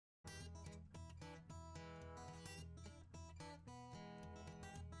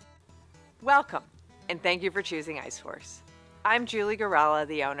Welcome, and thank you for choosing Ice Horse. I'm Julie Gorella,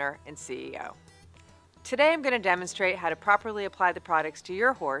 the owner and CEO. Today I'm going to demonstrate how to properly apply the products to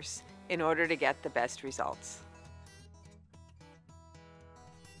your horse in order to get the best results.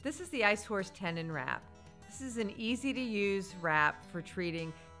 This is the Ice Horse Tendon Wrap. This is an easy-to-use wrap for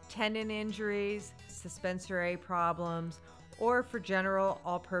treating tendon injuries, suspensory problems, or for general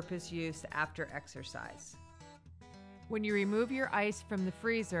all-purpose use after exercise. When you remove your ice from the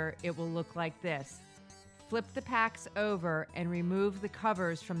freezer, it will look like this. Flip the packs over and remove the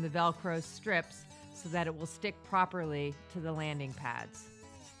covers from the Velcro strips so that it will stick properly to the landing pads.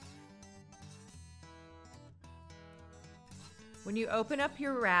 When you open up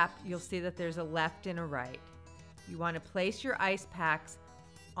your wrap, you'll see that there's a left and a right. You want to place your ice packs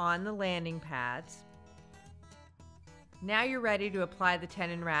on the landing pads. Now you're ready to apply the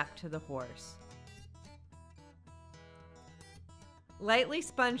tendon wrap to the horse. Lightly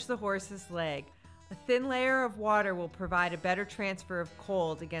sponge the horse's leg. A thin layer of water will provide a better transfer of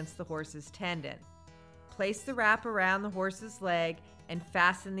cold against the horse's tendon. Place the wrap around the horse's leg and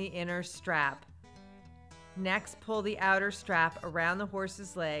fasten the inner strap. Next, pull the outer strap around the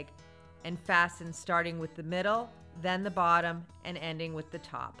horse's leg and fasten starting with the middle, then the bottom, and ending with the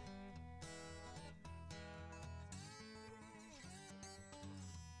top.